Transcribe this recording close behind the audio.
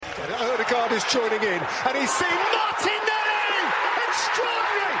Odegaard is joining in, and he's seen Martinelli!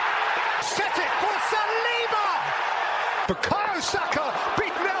 Extraordinary! Set it for Saliba! Bukayo Saka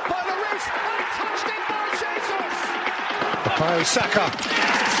beaten out by Lloris and touched in by Jesus! Bukayo Saka.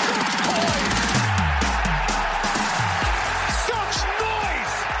 Such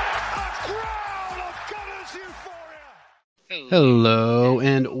noise! A growl of Gunners euphoria! Hello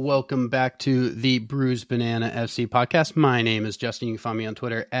and welcome back to the Bruised Banana FC podcast. My name is Justin. You can find me on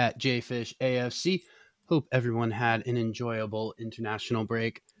Twitter at JFishAFC. Hope everyone had an enjoyable international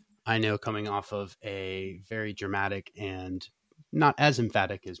break. I know coming off of a very dramatic and not as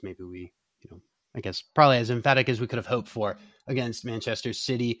emphatic as maybe we, I guess probably as emphatic as we could have hoped for against Manchester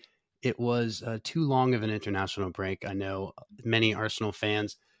City. It was too long of an international break. I know many Arsenal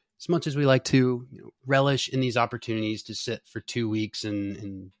fans, as much as we like to relish in these opportunities to sit for 2 weeks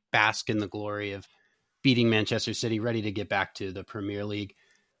and bask in the glory of beating Manchester City, ready to get back to the Premier League.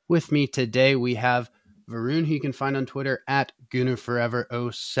 With me today, we have Varun, who you can find on Twitter at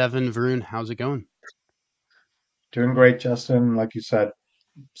GoonerForever07. Varun, how's it going? Doing great, Justin. Like you said,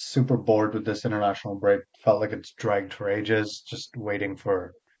 super bored with this international break. Felt like it's dragged for ages, just waiting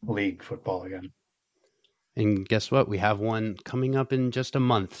for league football again. And guess what? We have one coming up in just a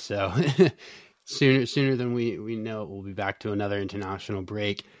month. So sooner than we know it, we'll be back to another international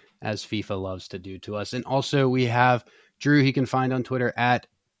break, as FIFA loves to do to us. And also we have Drew, he can find on Twitter at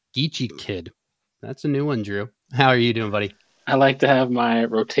Geechee Kid. That's a new one, Drew. How are you doing, buddy? I like to have my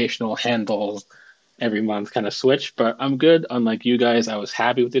rotational handles every month kind of switch, but I'm good. Unlike you guys, I was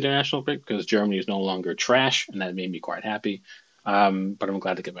happy with the international break because Germany is no longer trash, and that made me quite happy. But I'm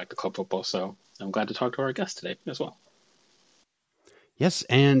glad to get back to club football, so I'm glad to talk to our guest today as well. Yes,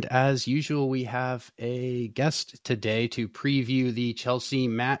 and as usual, we have a guest today to preview the Chelsea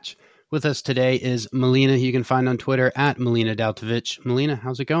match. With us today is Melina, who you can find on Twitter at Melina Dautovic. Melina,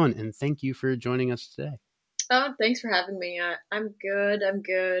 how's it going? And thank you for joining us today. Oh, thanks for having me. I'm good.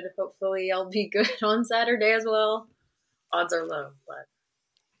 Hopefully I'll be good on Saturday as well. Odds are low, but...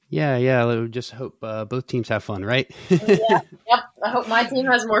 Yeah. I just hope both teams have fun, right? Yep. I hope my team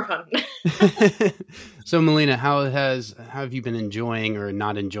has more fun. So, Melina, how have you been enjoying or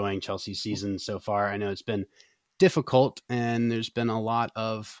not enjoying Chelsea's season so far? I know it's been difficult, and there's been a lot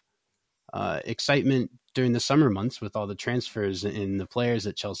of excitement during the summer months with all the transfers and the players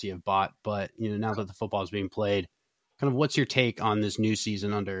that Chelsea have bought. But, now that the football is being played, kind of what's your take on this new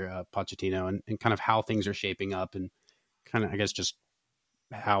season under Pochettino and kind of how things are shaping up and kind of, I guess, just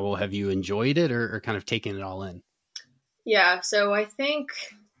how have you enjoyed it or kind of taken it all in? Yeah, so I think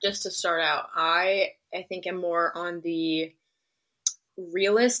just to start out, I think I'm more on the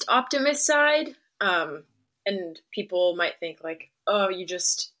realist optimist side. And people might think like, oh, you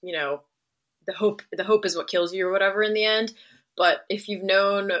just, the hope is what kills you or whatever in the end. But if you've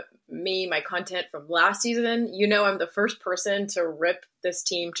known me, my content from last season, I'm the first person to rip this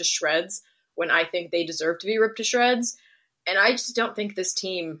team to shreds when I think they deserve to be ripped to shreds. And I just don't think this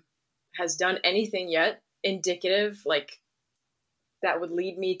team has done anything yet indicative, like that would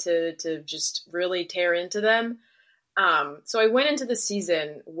lead me to just really tear into them. So I went into the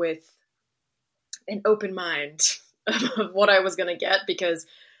season with an open mind of what I was going to get because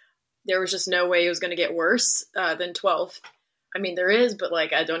there was just no way it was going to get worse than 12th. I mean, there is, but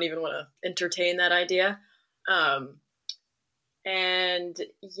I don't even want to entertain that idea. And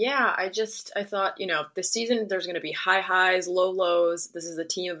yeah, I thought, this season there's going to be high highs, low lows. This is a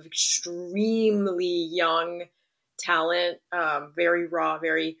team of extremely young talent, very raw,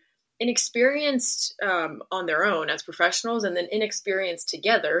 very inexperienced on their own as professionals, and then inexperienced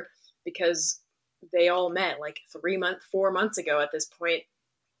together because they all met 4 months ago at this point.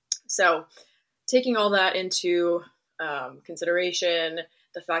 So taking all that into consideration,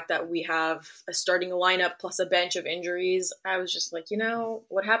 the fact that we have a starting lineup plus a bench of injuries, I was just like,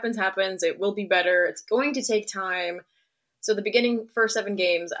 what happens. It will be better. It's going to take time. So the beginning first 7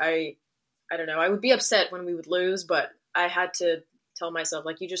 games, I don't know. I would be upset when we would lose, but I had to tell myself,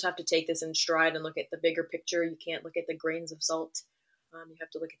 you just have to take this in stride and look at the bigger picture. You can't look at the grains of salt. You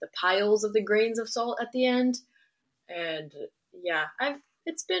have to look at the piles of the grains of salt at the end. And yeah,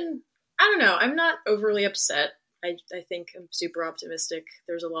 it's been, I don't know. I'm not overly upset. I think I'm super optimistic.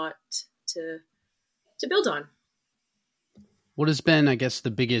 There's a lot to build on. What has been, I guess,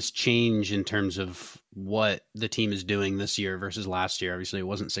 the biggest change in terms of what the team is doing this year versus last year? Obviously, it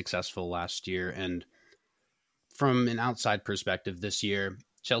wasn't successful last year. And from an outside perspective this year,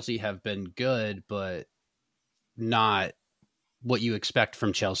 Chelsea have been good, but not what you expect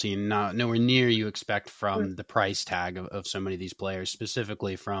from Chelsea and nowhere near you expect from the price tag of so many of these players,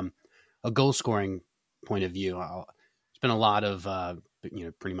 specifically from a goal scoring point of view. been a lot of,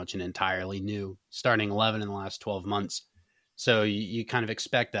 pretty much an entirely new starting 11 in the last 12 months. So you kind of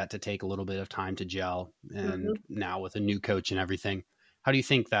expect that to take a little bit of time to gel. And now with a new coach and everything, how do you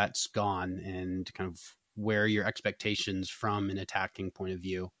think that's gone, and kind of where are your expectations from an attacking point of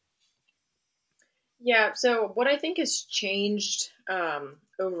view? Yeah, so what I think has changed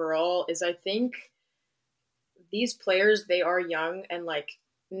overall is I think these players, they are young, and like,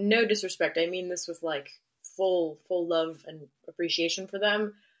 no disrespect, I mean this with like full love and appreciation for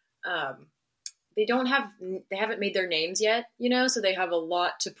them. Um, they haven't made their names yet, so they have a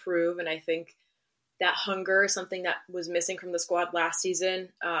lot to prove, and I think that hunger is something that was missing from the squad last season.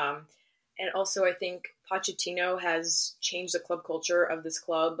 And also, I think Pochettino has changed the club culture of this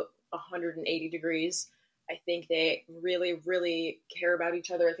club 180 degrees. I think they really, really care about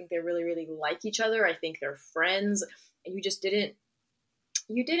each other. I think they really, really like each other. I think they're friends. And you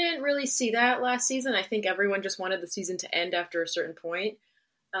didn't really see that last season. I think everyone just wanted the season to end after a certain point.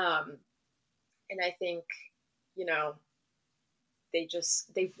 And I think, you know,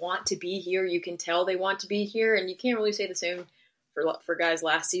 they want to be here. You can tell they want to be here, and you can't really say the same for guys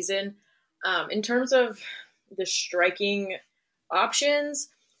last season. In terms of the striking options,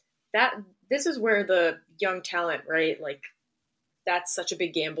 that this is where the young talent, right? Like, that's such a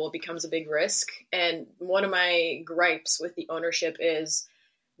big gamble. It becomes a big risk. And one of my gripes with the ownership is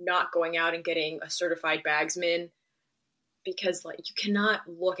not going out and getting a certified bagsman, because like, you cannot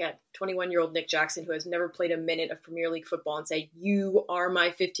look at 21-year-old Nick Jackson, who has never played a minute of Premier League football, and say, you are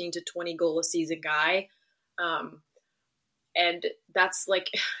my 15 to 20 goal a season guy. And that's like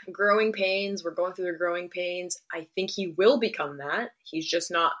growing pains. We're going through the growing pains. I think he will become that. He's just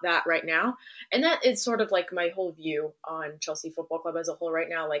not that right now. And that is sort of like my whole view on Chelsea Football Club as a whole right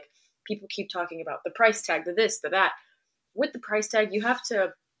now. Like, people keep talking about the price tag, the this, the that. With the price tag, you have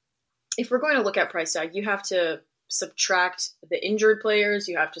to, if we're going to look at price tag, you have to subtract the injured players.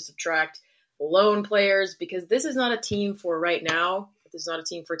 You have to subtract loan players, because this is not a team for right now. This is not a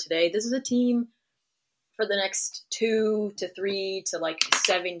team for today. This is a team for the next 2 to 3 to like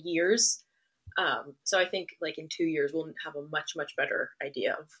 7 years. So I think like in 2 years, we'll have a much, much better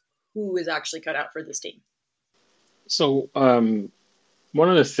idea of who is actually cut out for this team. So one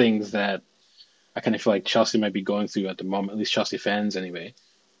of the things that I kind of feel like Chelsea might be going through at the moment, at least Chelsea fans anyway,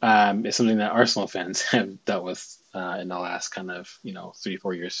 is something that Arsenal fans have dealt with in the last kind of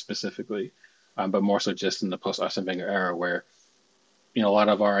 3-4 years specifically, but more so just in the post Arsene Wenger era, where a lot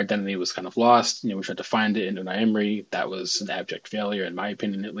of our identity was kind of lost. We tried to find it in Unai Emery. That was an abject failure, in my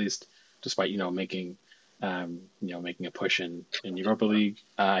opinion, at least, despite making a push in Europa League.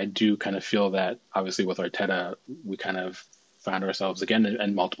 I do kind of feel that obviously with Arteta, we kind of found ourselves again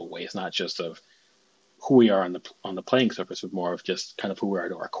in multiple ways, not just of who we are on the playing surface, but more of just kind of who we are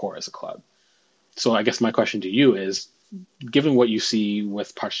to our core as a club. So I guess my question to you is, given what you see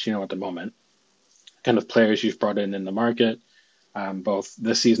with Pochettino at the moment, kind of players you've brought in the market, both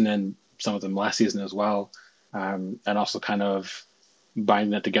this season and some of them last season as well, and also kind of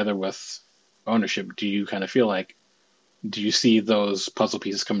binding that together with ownership, do you kind of feel like, do you see those puzzle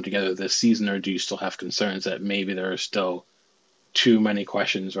pieces coming together this season, or do you still have concerns that maybe there are still too many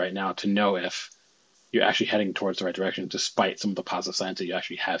questions right now to know if you're actually heading towards the right direction, despite some of the positive signs that you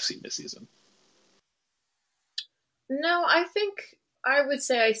actually have seen this season? No, I think I would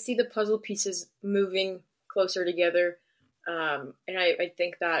say I see the puzzle pieces moving closer together. And I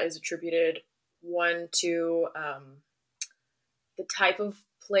think that is attributed, one, to the type of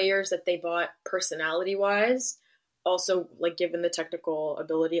players that they bought personality-wise. Also, like, given the technical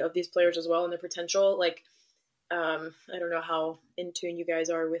ability of these players as well and their potential. Like, I don't know how in tune you guys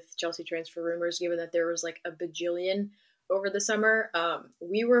are with Chelsea transfer rumors, given that there was like a bajillion over the summer.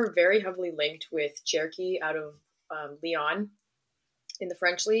 We were very heavily linked with Cherki out of Lyon in the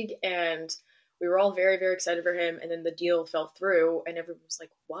French league, and we were all very, very excited for him. And then the deal fell through, and everyone was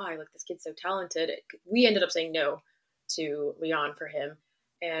like, why? Like, this kid's so talented. We ended up saying no to Lyon for him.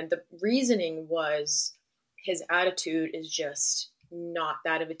 And the reasoning was his attitude is just not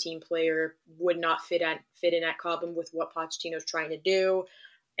that of a team player, would not fit in at Cobham with what Pochettino's trying to do.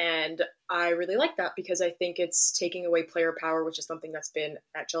 And I really like that, because I think it's taking away player power, which is something that's been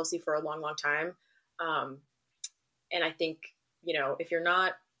at Chelsea for a long, long time. And I think, if you're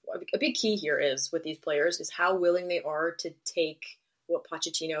not, a big key here is with these players is how willing they are to take what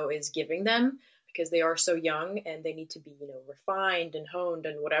Pochettino is giving them, because they are so young and they need to be, refined and honed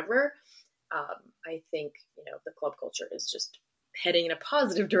and whatever. I think, the club culture is just heading in a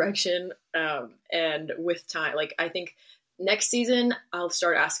positive direction. And with time, like, I think next season I'll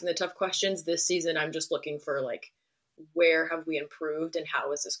start asking the tough questions. This season, I'm just looking for like, where have we improved and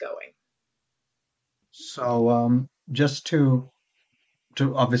how is this going? So just to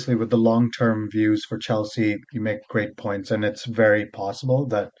obviously with the long-term views for Chelsea, you make great points, and it's very possible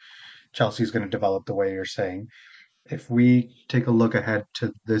that Chelsea's going to develop the way you're saying. If we take a look ahead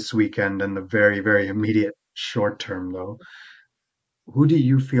to this weekend and the very, very immediate short term, though, who do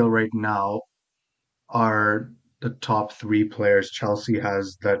you feel right now are the top three players Chelsea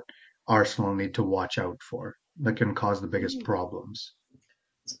has that Arsenal need to watch out for that can cause the biggest problems?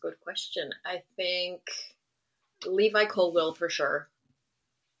 That's a good question. I think Levi Colwill for sure.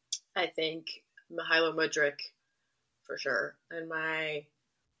 I think Mihajlo Mudryk for sure. And my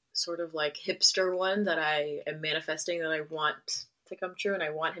sort of like hipster one that I am manifesting that I want to come true and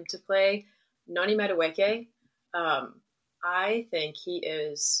I want him to play, Noni Madueke. I think he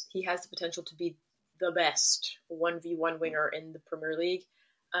has the potential to be the best 1v1 winger in the Premier League.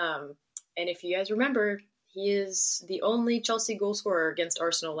 And if you guys remember, he is the only Chelsea goal scorer against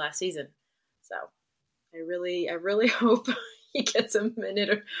Arsenal last season. So I really hope he gets a minute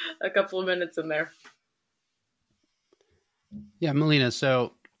or a couple of minutes in there. Yeah, Melina.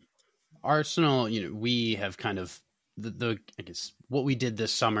 So Arsenal, we have kind of I guess what we did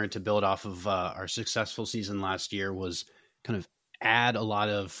this summer to build off of our successful season last year was kind of add a lot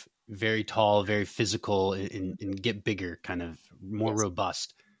of very tall, very physical, and get bigger, kind of more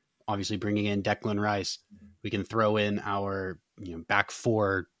robust. Obviously, bringing in Declan Rice, we can throw in our back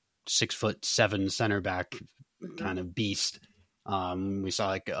four, 6'7" center back kind of beast. We saw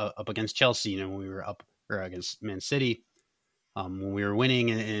like up against Chelsea, when we were up, or against Man City. When we were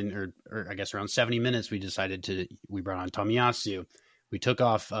winning or I guess around 70 minutes, we brought on Tomiyasu. We took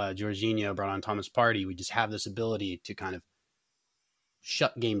off Jorginho, brought on Thomas Partey. We just have this ability to kind of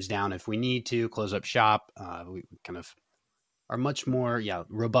shut games down if we need to, close up shop. We kind of are much more,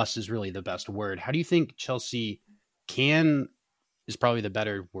 robust is really the best word. How do you think Chelsea is probably the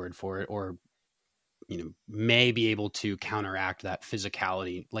better word for it, or, may be able to counteract that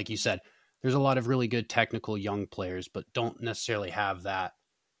physicality? Like you said, there's a lot of really good technical young players, but don't necessarily have that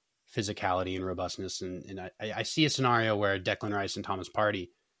physicality and robustness. And I see a scenario where Declan Rice and Thomas Partey,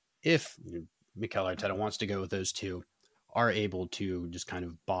 if Mikel Arteta wants to go with those two, are able to just kind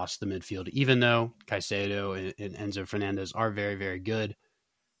of boss the midfield. Even though Caicedo and Enzo Fernandez are very, very good,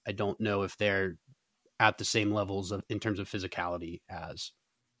 I don't know if they're at the same levels in terms of physicality as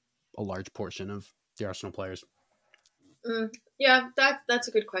a large portion of the Arsenal players. Yeah, that's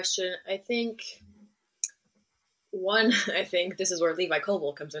a good question. I think this is where Levi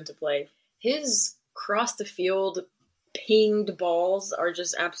Colwill comes into play. His cross the field pinged balls are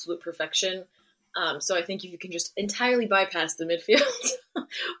just absolute perfection. So I think if you can just entirely bypass the midfield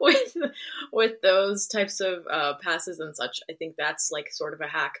with those types of passes and such, I think that's like sort of a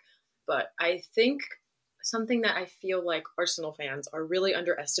hack. But I think something that I feel like Arsenal fans are really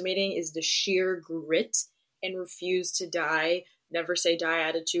underestimating is the sheer grit and refuse to die, never say die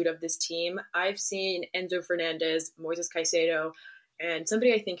attitude of this team. I've seen Enzo Fernandez, Moises Caicedo, and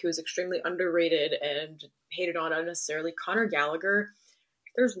somebody I think who is extremely underrated and hated on unnecessarily, Conor Gallagher.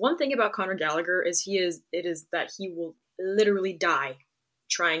 There's one thing about Conor Gallagher it is that he will literally die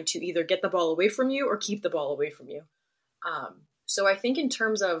trying to either get the ball away from you or keep the ball away from you. So I think in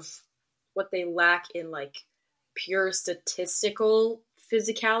terms of what they lack in like pure statistical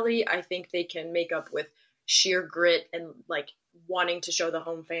physicality, I think they can make up with sheer grit and like wanting to show the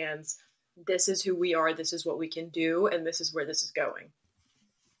home fans, this is who we are, this is what we can do, and this is where this is going.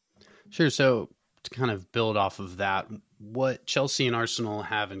 Sure. So to kind of build off of that, what Chelsea and Arsenal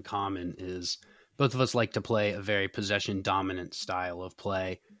have in common is both of us like to play a very possession dominant style of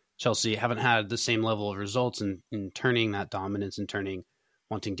play. Chelsea haven't had the same level of results in turning that dominance and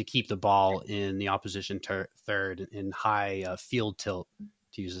wanting to keep the ball in the opposition third in high field tilt,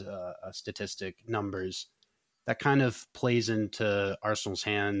 to use a statistic, numbers. That kind of plays into Arsenal's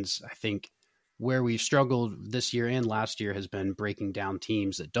hands. I think where we've struggled this year and last year has been breaking down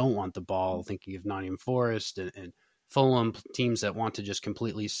teams that don't want the ball, thinking of Nottingham Forest and Fulham, teams that want to just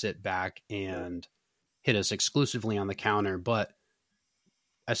completely sit back and hit us exclusively on the counter. But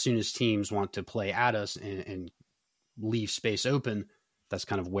as soon as teams want to play at us and leave space open, that's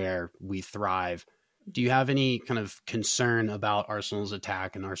kind of where we thrive. Do you have any kind of concern about Arsenal's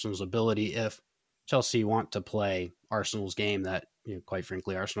attack and Arsenal's ability if Chelsea want to play Arsenal's game that, quite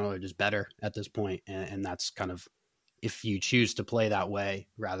frankly, Arsenal are just better at this point? And that's kind of, if you choose to play that way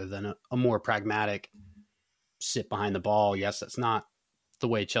rather than a more pragmatic sit behind the ball. Yes, that's not the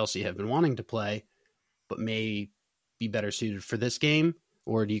way Chelsea have been wanting to play, but may be better suited for this game.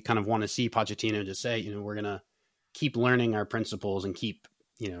 Or do you kind of want to see Pochettino just say, we're going to keep learning our principles and keep,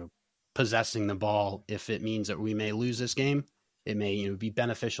 possessing the ball. If it means that we may lose this game, it may, be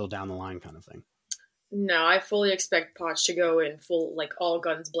beneficial down the line kind of thing. No, I fully expect Poch to go in full, like all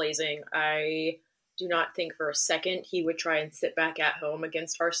guns blazing. I do not think for a second he would try and sit back at home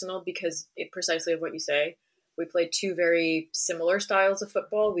against Arsenal because precisely of what you say. We play two very similar styles of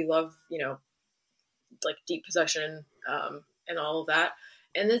football. We love, like deep possession and all of that.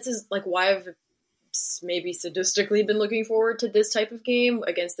 And this is like why I've maybe sadistically been looking forward to this type of game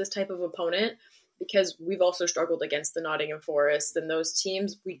against this type of opponent because we've also struggled against the Nottingham Forest and those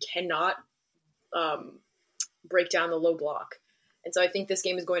teams. We cannot break down the low block. And so I think this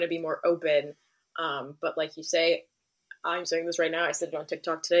game is going to be more open. But like you say, I'm saying this right now. I said it on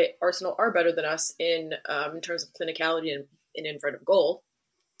TikTok today. Arsenal are better than us in terms of clinicality and in front of goal.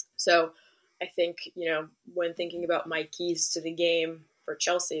 So I think, when thinking about my keys to the game for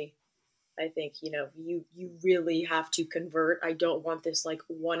Chelsea, I think, you really have to convert. I don't want this like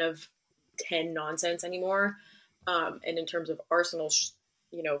 1 of 10 nonsense anymore. And in terms of Arsenal's,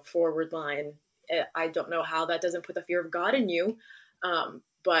 forward line, I don't know how that doesn't put the fear of God in you.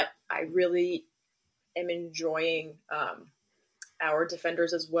 But I really am enjoying our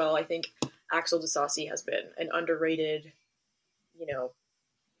defenders as well. I think Axel Disasi has been an underrated,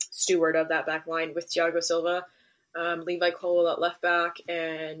 steward of that back line with Thiago Silva, Levi Cole at left back,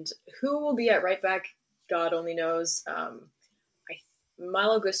 and who will be at right back, God only knows.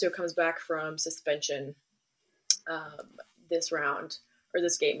 Malo Gusto comes back from suspension this round or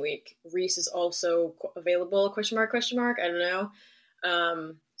this game week. Reese is also available? Question mark? I don't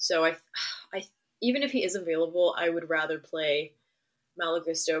know. So I even if he is available, I would rather play Malo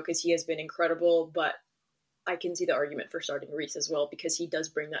Gusto because he has been incredible, but I can see the argument for starting Reese as well because he does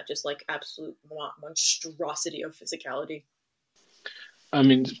bring that just like absolute monstrosity of physicality. I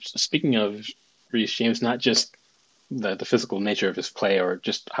mean, speaking of Reece James, not just the physical nature of his play or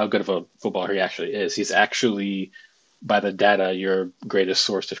just how good of a footballer he actually is, he's actually, by the data, your greatest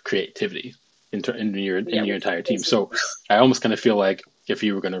source of creativity in your entire team. So I almost kind of feel like if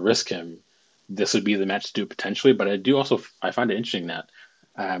you were going to risk him, this would be the match to do potentially. But I find it interesting that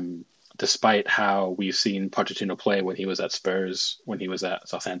despite how we've seen Pochettino play when he was at Spurs, when he was at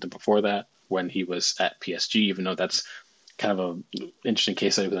Southampton before that, when he was at PSG, even though that's kind of an interesting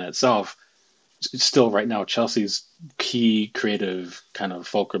case study within itself, still right now Chelsea's key creative kind of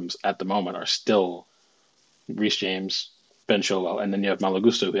fulcrums at the moment are still Reece James, Ben Chilwell, and then you have Malo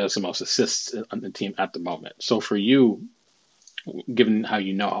Gusto, who has the most assists on the team at the moment. So for you, given how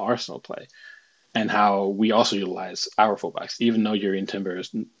you know how Arsenal play, and how we also utilize our fullbacks. Even though Yuri and Timber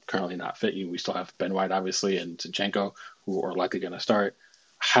is currently not fit, we still have Ben White, obviously, and Zinchenko, who are likely going to start.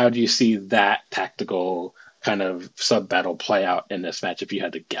 How do you see that tactical kind of sub-battle play out in this match, if you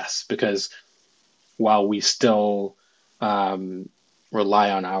had to guess? Because while we still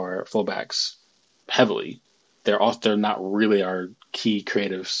rely on our fullbacks heavily, they're not really our key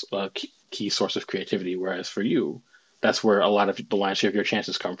key source of creativity, whereas for you, that's where a lot of the lion's share of your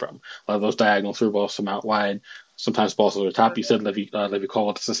chances come from. A lot of those diagonal through balls come out wide. Sometimes balls over the top. You said Levy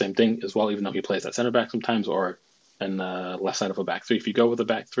Cole does the same thing as well, even though he plays at center back sometimes or in the left side of a back three if you go with a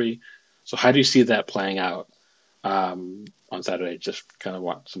back three. So how do you see that playing out on Saturday? Just kind of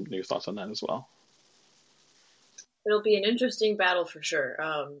want some new thoughts on that as well. It'll be an interesting battle for sure.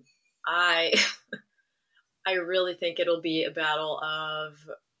 I really think it'll be a battle of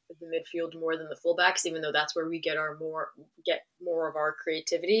the midfield more than the fullbacks, even though that's where we get more of our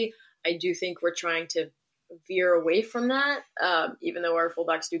creativity. I do think we're trying to veer away from that, even though our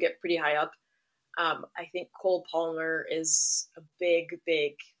fullbacks do get pretty high up. I think Cole Palmer is a big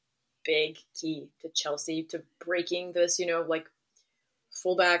key to Chelsea to breaking this, like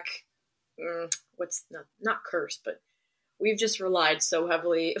fullback. What's not curse, but we've just relied so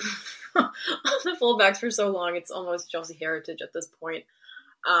heavily on the fullbacks for so long. It's almost Chelsea heritage at this point.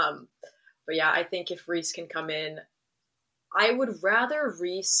 But yeah, I think if Reece can come in, I would rather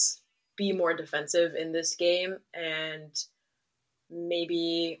Reece be more defensive in this game and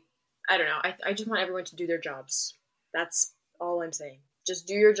maybe, I don't know, I just want everyone to do their jobs. That's all I'm saying. Just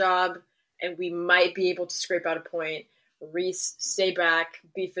do your job and we might be able to scrape out a point. Reece, stay back,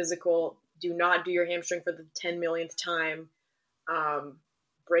 be physical, do not do your hamstring for the 10 millionth time.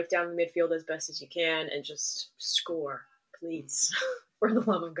 Break down the midfield as best as you can and just score, please. For the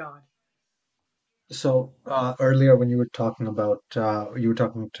love of God. So earlier when you were talking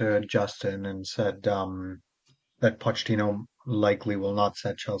to Justin and said that Pochettino likely will not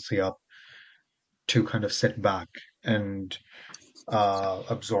set Chelsea up to kind of sit back and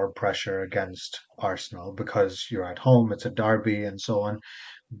absorb pressure against Arsenal because you're at home, it's a derby and so on.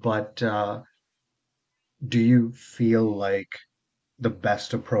 But do you feel like the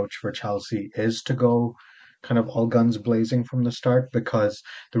best approach for Chelsea is to go kind of all guns blazing from the start? Because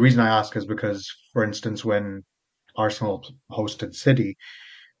the reason I ask is because, for instance, when Arsenal hosted City,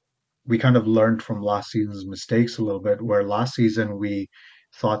 we kind of learned from last season's mistakes a little bit, where last season we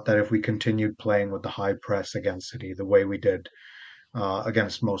thought that if we continued playing with the high press against City the way we did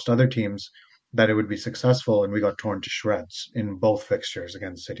against most other teams, that it would be successful, and we got torn to shreds in both fixtures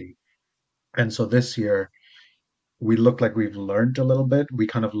against City. And so this year, we look like we've learned a little bit. We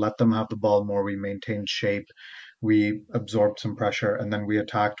kind of let them have the ball more. We maintained shape. We absorbed some pressure, and then we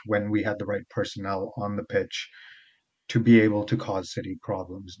attacked when we had the right personnel on the pitch to be able to cause City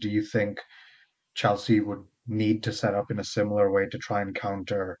problems. Do you think Chelsea would need to set up in a similar way to try and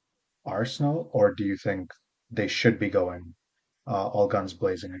counter Arsenal, or do you think they should be going all guns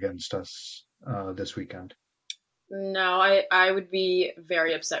blazing against us this weekend? No, I would be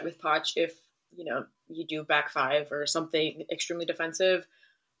very upset with Poch if, you do back five or something extremely defensive.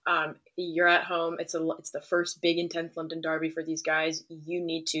 You're at home. It's the first big intense London derby for these guys. You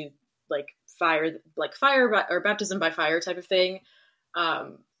need to fire or baptism by fire type of thing.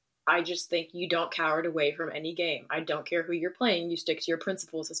 I just think you don't cower away from any game. I don't care who you're playing. You stick to your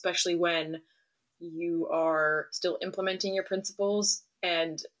principles, especially when you are still implementing your principles.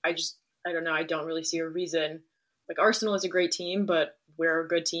 And I don't know. I don't really see a reason. Like, Arsenal is a great team, but we're a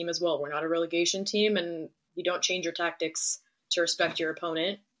good team as well. We're not a relegation team, and you don't change your tactics to respect your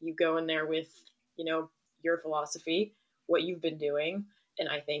opponent. You go in there with, your philosophy, what you've been doing. And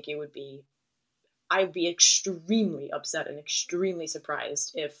I think I'd be extremely upset and extremely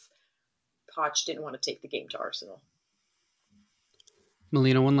surprised if Poch didn't want to take the game to Arsenal.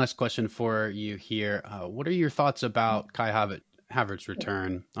 Melina, one last question for you here. What are your thoughts about Kai Havertz's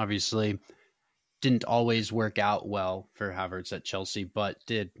return? Obviously, didn't always work out well for Havertz at Chelsea, but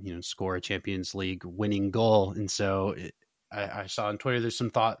did score a Champions League winning goal. And so I saw on Twitter there's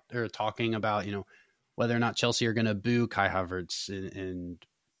some thought or talking about whether or not Chelsea are going to boo Kai Havertz and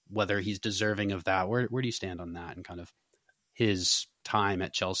whether he's deserving of that. Where do you stand on that and kind of his time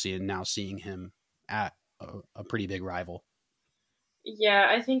at Chelsea and now seeing him at a pretty big rival? Yeah,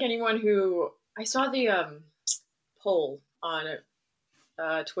 I think I saw the poll on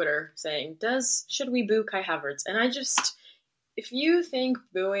Twitter saying, should we boo Kai Havertz? And if you think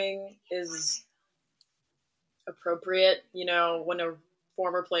booing is appropriate, when a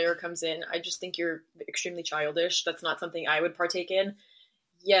former player comes in, I just think you're extremely childish. That's not something I would partake in.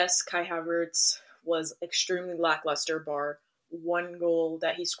 Yes, Kai Havertz was extremely lackluster, bar one goal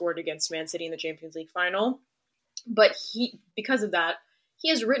that he scored against Man City in the Champions League final. But because of that, he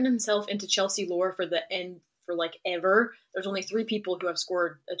has written himself into Chelsea lore for ever. There's only 3 people who have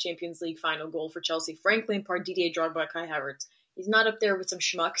scored a Champions League final goal for Chelsea: Frank Lampard, Didier Drogba, Kai Havertz. He's not up there with some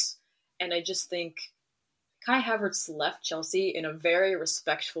schmucks. And I just think Kai Havertz left Chelsea in a very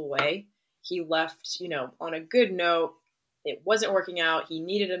respectful way. He left, on a good note. It wasn't working out. He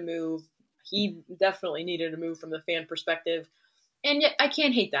needed a move. He definitely needed a move from the fan perspective. And yet I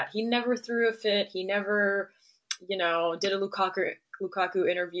can't hate that. He never threw a fit. He never, did a Lukaku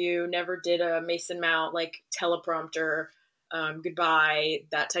interview, never did a Mason Mount teleprompter, goodbye,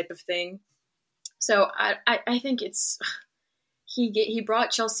 that type of thing. So I think he brought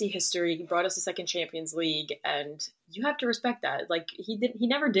Chelsea history. He brought us a second Champions League, and you have to respect that. He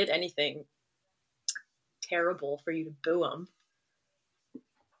never did anything terrible for you to boo him.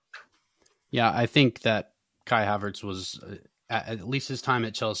 Yeah, I think that Kai Havertz was, at least his time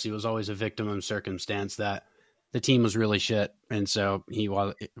at Chelsea, was always a victim of circumstance, that the team was really shit, and so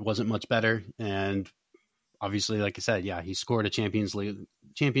it wasn't much better. And obviously, like I said, yeah, he scored a Champions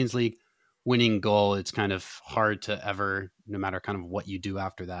League winning goal. It's kind of hard to ever, no matter kind of what you do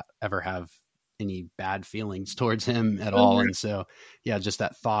after that, ever have any bad feelings towards him at all. And so, yeah, just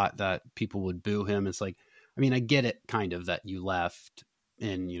that thought that people would boo him. It's like, I get it kind of that you left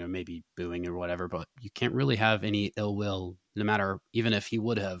and, maybe booing or whatever, but you can't really have any ill will, no matter, even if he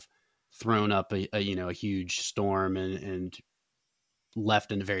would have thrown up a huge storm and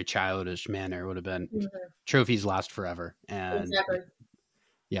left in a very childish manner, would have been trophies last forever. And exactly.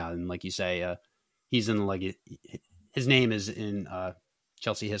 Yeah. And like you say, he's in his name is in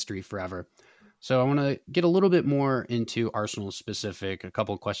Chelsea history forever. So I want to get a little bit more into Arsenal specific, a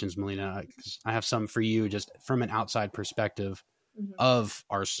couple of questions, Melina. I have some for you just from an outside perspective of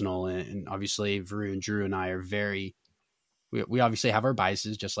Arsenal. And obviously Varun, Drew, and I are we obviously have our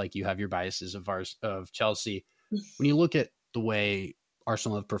biases, just like you have your biases of Chelsea. When you look at the way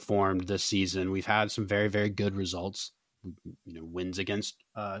Arsenal have performed this season, we've had some very, very good results, wins against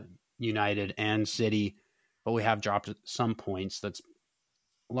United and City, but we have dropped some points. That's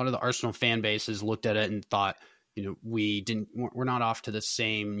a lot of the Arsenal fan base has looked at it and thought, we're not off to the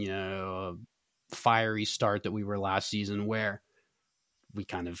same, fiery start that we were last season, where we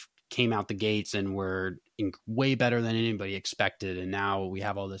kind of came out the gates and were way better than anybody expected. And now we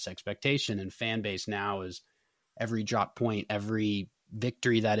have all this expectation, and fan base now is every drop point, every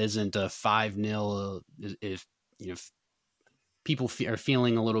victory that isn't a 5-0 is people are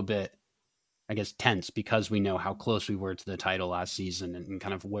feeling a little bit, I guess, tense because we know how close we were to the title last season and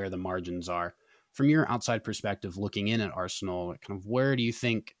kind of where the margins are. From your outside perspective, looking in at Arsenal, kind of where do you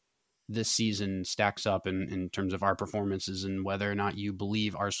think this season stacks up in terms of our performances, and whether or not you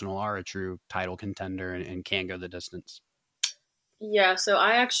believe Arsenal are a true title contender and can go the distance? Yeah, so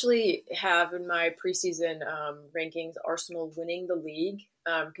I actually have in my preseason rankings Arsenal winning the league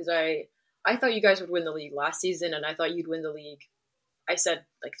because I thought you guys would win the league last season, and I thought you'd win the league. I said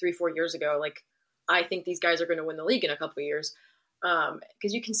like 3-4 years ago, like I think these guys are going to win the league in a couple of years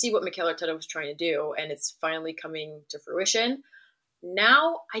because you can see what Mikel Arteta was trying to do, and it's finally coming to fruition.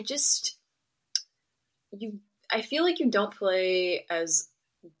 Now I feel like you don't play as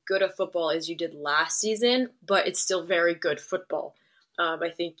good a football as you did last season, but it's still very good football. I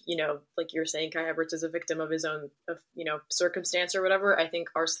think, like you were saying, Kai Havertz is a victim of his own, circumstance or whatever. I think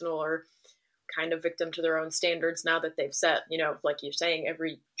Arsenal are kind of victim to their own standards now that they've set, like you're saying,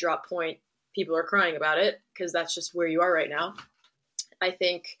 every drop point, people are crying about it because that's just where you are right now. I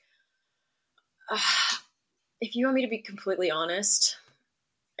think, if you want me to be completely honest,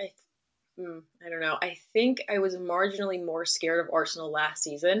 I don't know. I think I was marginally more scared of Arsenal last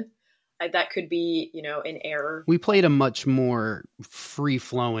season. That could be, an error. We played a much more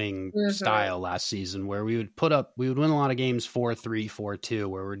free-flowing style last season, where we would win a lot of games 4-3, 4-2,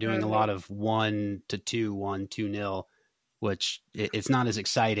 where we're doing a lot of 1-2, 1-2-0, which it's not as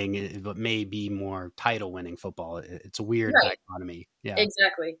exciting, but may be more title-winning football. It's a weird dichotomy. Yeah,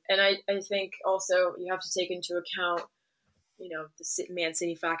 exactly. And I think also you have to take into account, the Man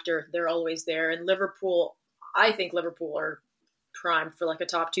City factor. They're always there. And Liverpool, I think Liverpool are primed for like a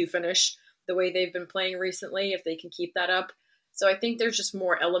top 2 finish the way they've been playing recently, if they can keep that up. So I think there's just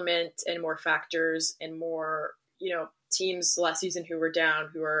more element and more factors and more, teams last season who were down,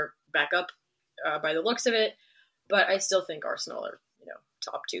 who are back up by the looks of it. But I still think Arsenal are,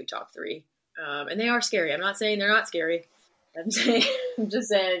 top 2, top 3. And they are scary. I'm not saying they're not scary. I'm just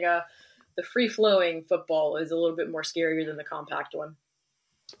saying the free-flowing football is a little bit more scarier than the compact one.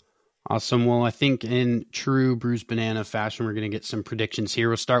 Awesome. Well, I think in true Bruce Banana fashion, we're going to get some predictions here.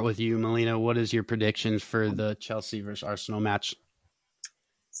 We'll start with you, Melina. What is your predictions for the Chelsea versus Arsenal match?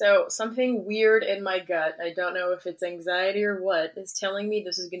 So something weird in my gut, I don't know if it's anxiety or what, is telling me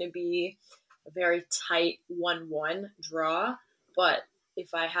this is going to be a very tight 1-1 draw. But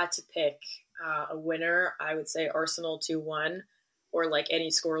if I had to pick a winner, I would say Arsenal 2-1, or like any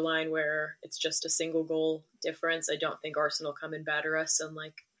scoreline where it's just a single goal difference. I don't think Arsenal come and batter us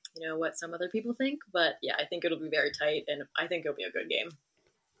unlike what some other people think. But yeah, I think it'll be very tight, and I think it'll be a good game.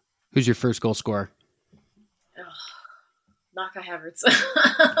 Who's your first goal scorer? Not Kai Havertz.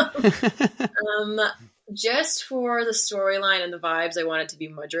 Just for the storyline and the vibes, I want it to be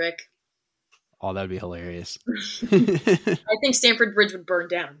Mudryk. Oh, that'd be hilarious. I think Stamford Bridge would burn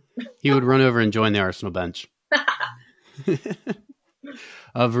down. He would run over and join the Arsenal bench.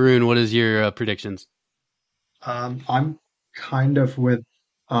 Varun, what is your predictions? I'm kind of with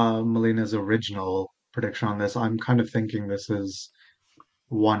Melina's original prediction on this. I'm kind of thinking this is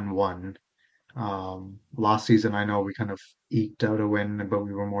 1-1. Last season, I know we kind of eked out a win, but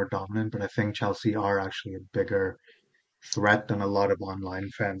we were more dominant. But I think Chelsea are actually a bigger threat than a lot of online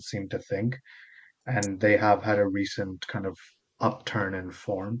fans seem to think. And they have had a recent kind of upturn in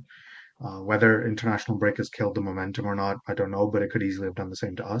form. Whether international break has killed the momentum or not, I don't know, but it could easily have done the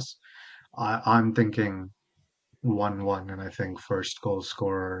same to us. I'm thinking 1-1, and I think first goal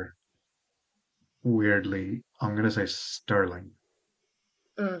scorer, weirdly, I'm going to say Sterling.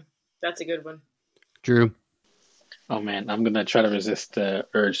 That's a good one. Drew? Oh man, I'm going to try to resist the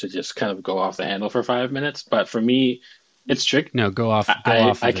urge to just kind of go off the handle for 5 minutes. But for me, it's tricky. No, go off.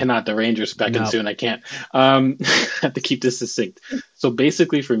 I cannot. The Rangers back in soon. I can't. I have to keep this succinct. So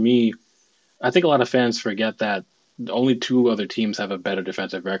basically for me, I think a lot of fans forget that only 2 other teams have a better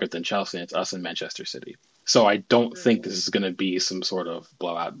defensive record than Chelsea, and it's us and Manchester City. So I don't think this is going to be some sort of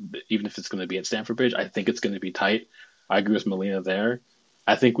blowout. Even if it's going to be at Stamford Bridge, I think it's going to be tight. I agree with Melina there.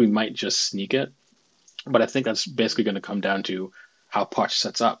 I think we might just sneak it. But I think that's basically going to come down to how Poch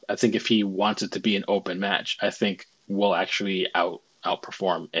sets up. I think if he wants it to be an open match, I think we'll actually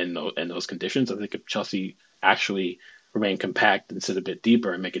outperform in those conditions. I think if Chelsea actually remain compact and sit a bit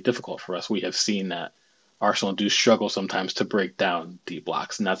deeper and make it difficult for us, we have seen that Arsenal do struggle sometimes to break down deep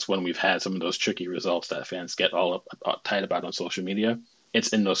blocks. And that's when we've had some of those tricky results that fans get all uptight about on social media. It's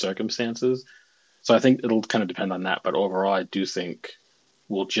in those circumstances. So I think it'll kind of depend on that. But overall, I do think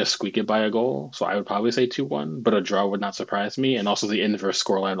we'll just squeak it by a goal. So I would probably say 2-1, but a draw would not surprise me. And also the inverse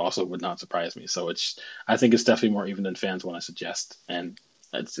scoreline also would not surprise me. So I think it's definitely more even than fans want to suggest. And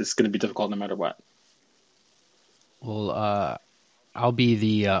it's going to be difficult no matter what. Well, I'll be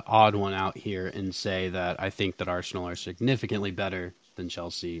the odd one out here and say that I think that Arsenal are significantly better than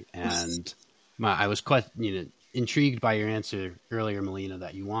Chelsea. And I was quite, intrigued by your answer earlier, Melina,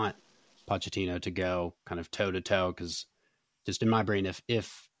 that you want Pochettino to go kind of toe to toe, because just in my brain,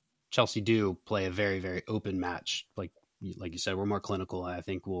 if Chelsea do play a very, very open match, like you said, we're more clinical. I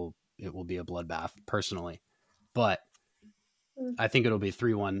think it will be a bloodbath personally, but I think it'll be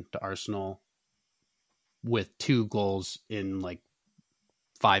 3-1 to Arsenal with 2 goals in like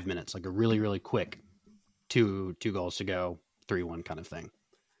 5 minutes, like a really, really quick two goals to go, 3-1 kind of thing.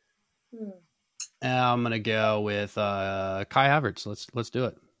 I'm gonna go with Kai Havertz. Let's do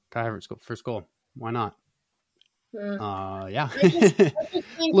it. Kai Havertz, first goal. Why not? Yeah, a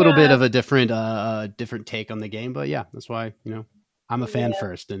little bit of a different take on the game, but yeah, that's why I'm a fan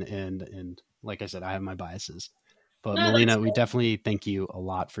first, and like I said, I have my biases. But no, Melina, we definitely thank you a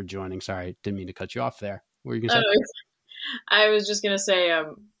lot for joining. Sorry, didn't mean to cut you off there. What were you gonna say? I was just gonna say,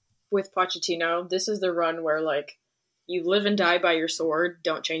 with Pochettino, this is the run where like you live and die by your sword.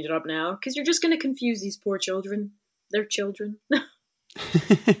 Don't change it up now, because you're just gonna confuse these poor children. They're children.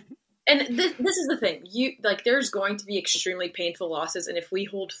 And this is the thing. There's going to be extremely painful losses, and if we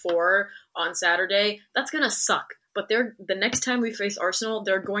hold 4 on Saturday, that's gonna suck. But the next time we face Arsenal,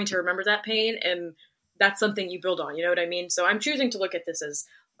 they're going to remember that pain, and that's something you build on. You know what I mean? So I'm choosing to look at this as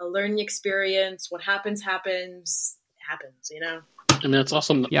a learning experience. What happens. I mean, it's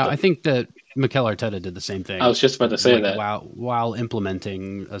also I think that Mikel Arteta did the same thing. I was just about to say that while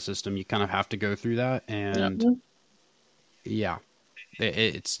implementing a system, you kind of have to go through that, and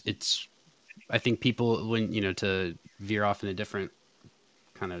it's. I think people, when to veer off in a different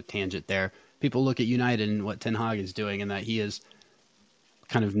kind of tangent there, people look at United and what Ten Hag is doing, and that he is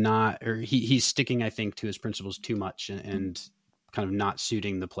kind of not, or he's sticking, I think, to his principles too much, and kind of not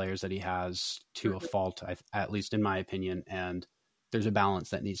suiting the players that he has to a fault, at least in my opinion. And there's a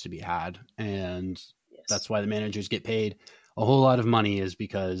balance that needs to be had, and that's why the managers get paid a whole lot of money, is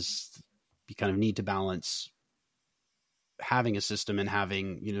because you kind of need to balance having a system and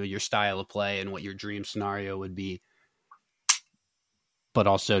having your style of play and what your dream scenario would be, but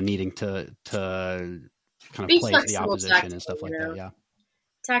also needing to kind of play to the opposition and stuff like that. Yeah,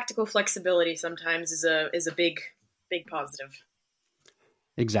 tactical flexibility sometimes is a big positive.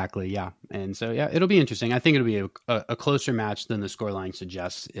 Exactly. Yeah. And so, it'll be interesting. I think it'll be a closer match than the scoreline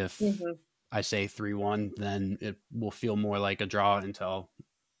suggests. If I say 3-1, then it will feel more like a draw until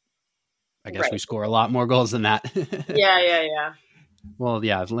I guess we score a lot more goals than that. Yeah. Well,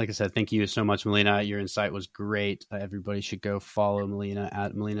 yeah, like I said, thank you so much, Melina. Your insight was great. Everybody should go follow Melina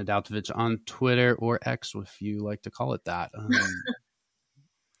at Melina Dautovich on Twitter, or X, if you like to call it that. I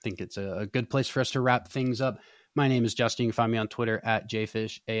think it's a good place for us to wrap things up. My name is Justin. You can find me on Twitter at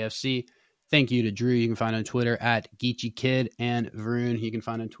JFishAFC. Thank you to Drew. You can find on Twitter at GeeChyKid, and Varun, you can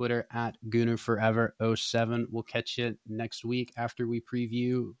find on Twitter at GoonerForever07. We'll catch you next week after we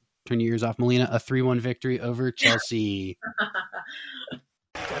preview, turn your ears off, Melina, a 3-1 victory over Chelsea.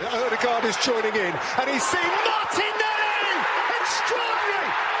 Odegaard is joining in, and he's seen Martinelli!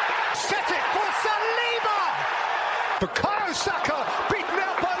 Extraordinary! Set it for Saliba! Bukayo Saka beaten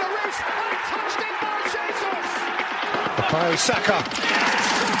out by Lloris, and touched in by Jesus! Bukayo Saka!